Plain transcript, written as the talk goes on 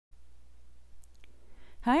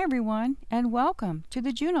Hi everyone, and welcome to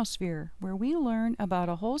the Juno Sphere, where we learn about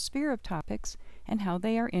a whole sphere of topics and how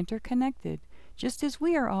they are interconnected, just as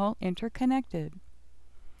we are all interconnected.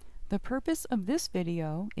 The purpose of this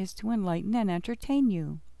video is to enlighten and entertain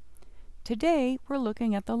you. Today we're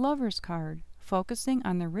looking at the Lover's card, focusing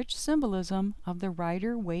on the rich symbolism of the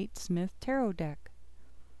Rider Waite Smith Tarot deck.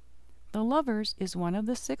 The Lovers is one of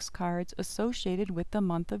the 6 cards associated with the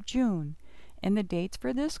month of June, and the dates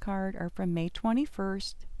for this card are from May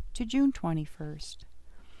 21st to June 21st.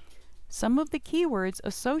 Some of the keywords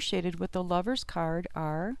associated with the Lover's card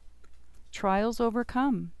are trials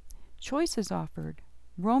overcome, choices offered,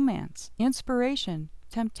 romance, inspiration,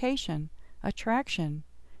 temptation, attraction,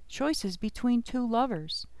 choices between 2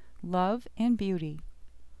 lovers, love and beauty.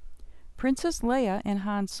 Princess Leia and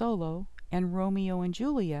Han Solo and Romeo and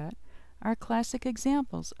Juliet are classic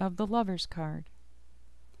examples of the Lover's card.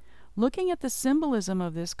 Looking at the symbolism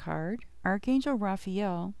of this card, Archangel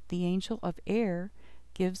Raphael, the angel of air,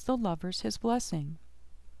 gives the lovers his blessing.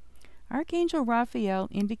 Archangel Raphael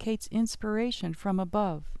indicates inspiration from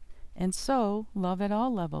above, and so love at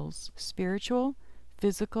all levels, spiritual,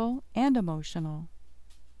 physical, and emotional.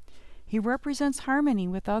 He represents harmony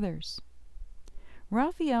with others.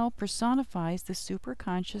 Raphael personifies the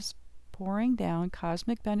superconscious pouring down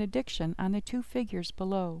cosmic benediction on the 2 figures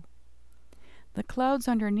below. The clouds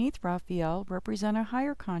underneath Raphael represent a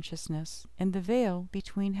higher consciousness and the veil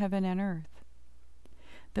between heaven and earth.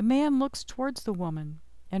 The man looks towards the woman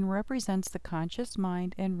and represents the conscious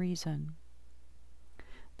mind and reason.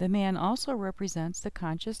 The man also represents the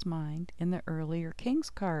conscious mind in the earlier King's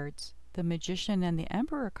cards, the Magician and the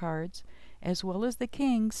Emperor cards, as well as the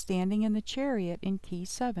King standing in the chariot in Key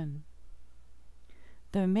 7.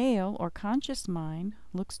 The male or conscious mind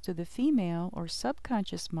looks to the female or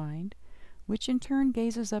subconscious mind, which in turn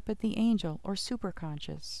gazes up at the angel or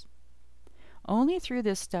superconscious. Only through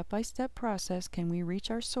this step-by-step process can we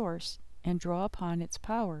reach our source and draw upon its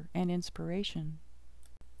power and inspiration.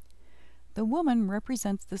 The woman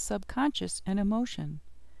represents the subconscious and emotion,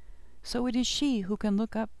 so it is she who can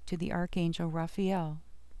look up to the Archangel Raphael.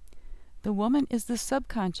 The woman is the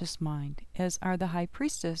subconscious mind, as are the High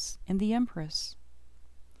Priestess and the Empress.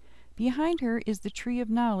 Behind her is the tree of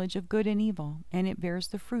knowledge of good and evil, and it bears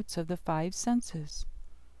the fruits of the 5 senses.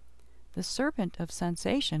 The serpent of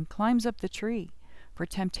sensation climbs up the tree, for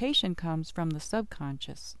temptation comes from the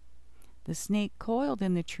subconscious. The snake coiled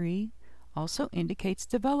in the tree also indicates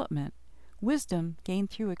development, wisdom gained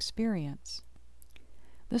through experience.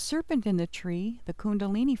 The serpent in the tree, the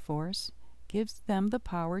Kundalini force, gives them the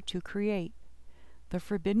power to create. The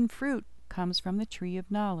forbidden fruit comes from the tree of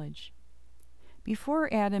knowledge.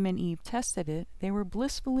 Before Adam and Eve tested it, they were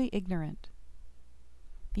blissfully ignorant.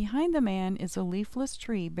 Behind the man is a leafless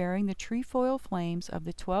tree bearing the trefoil flames of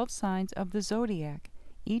the 12 signs of the zodiac,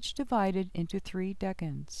 each divided into 3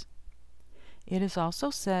 decans. It is also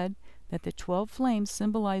said that the 12 flames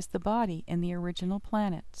symbolize the body and the original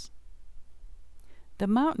planets. The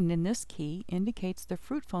mountain in this key indicates the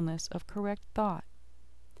fruitfulness of correct thought.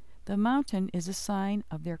 The mountain is a sign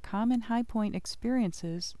of their common high point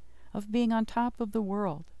experiences of being on top of the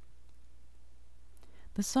world.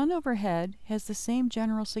 The sun overhead has the same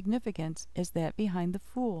general significance as that behind the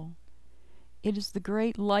Fool. It is the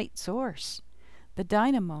great light source, the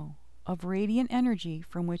dynamo of radiant energy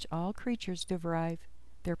from which all creatures derive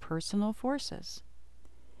their personal forces.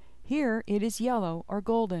 Here it is yellow or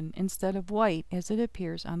golden instead of white as it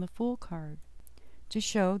appears on the Fool card, to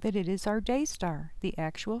show that it is our day star, the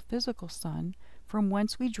actual physical sun, from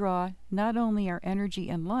whence we draw not only our energy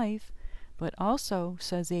and life, but also,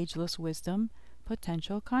 says ageless wisdom,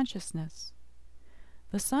 potential consciousness.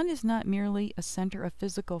 The sun is not merely a center of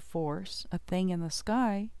physical force, a thing in the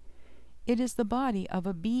sky. It is the body of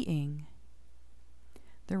a being.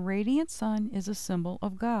 The radiant sun is a symbol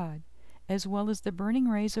of God, as well as the burning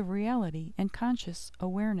rays of reality and conscious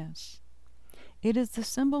awareness. It is the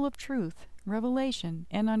symbol of truth, revelation,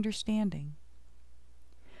 and understanding.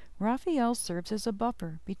 Raphael serves as a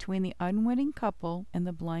buffer between the unwitting couple and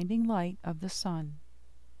the blinding light of the sun.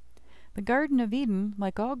 The Garden of Eden,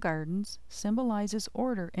 like all gardens, symbolizes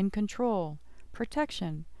order and control,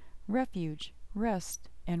 protection, refuge, rest,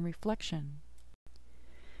 and reflection.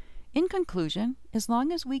 In conclusion, as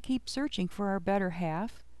long as we keep searching for our better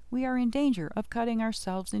half, we are in danger of cutting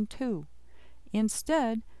ourselves in 2.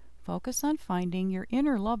 Instead, focus on finding your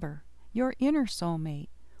inner lover, your inner soulmate,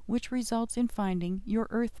 which results in finding your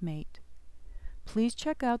earth mate. Please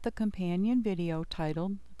check out the companion video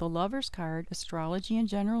titled The Lover's Card, Astrology and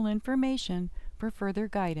General Information for further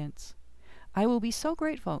guidance. I will be so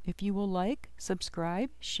grateful if you will like, subscribe,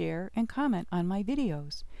 share, and comment on my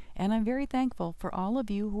videos, and I'm very thankful for all of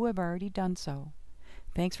you who have already done so.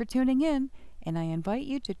 Thanks for tuning in, and I invite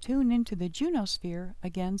you to tune into the Juno Sphere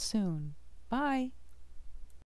again soon. Bye!